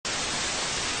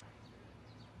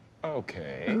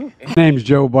Okay. My name's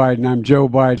Joe Biden. I'm Joe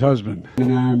Biden's husband.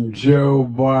 And I'm Joe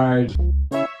Biden.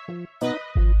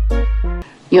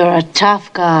 You're a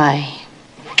tough guy.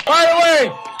 By the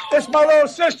way, this is my little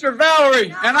sister,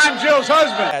 Valerie, and I'm Jill's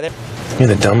husband. You're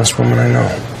the dumbest woman I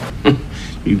know.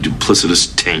 You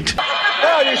duplicitous taint.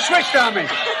 Oh, you switched on me.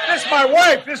 This is my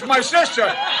wife. This is my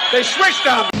sister. They switched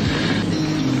on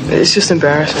me. It's just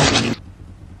embarrassing.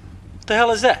 What the hell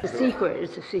is that?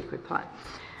 It's a secret plot.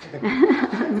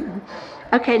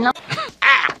 Okay, now.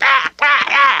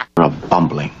 You're a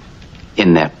bumbling,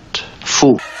 inept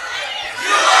fool.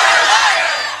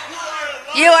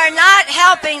 You are not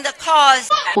helping the cause.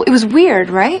 Well, it was weird,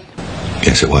 right?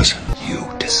 Yes, it was. You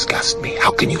disgust me.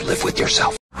 How can you live with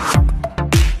yourself?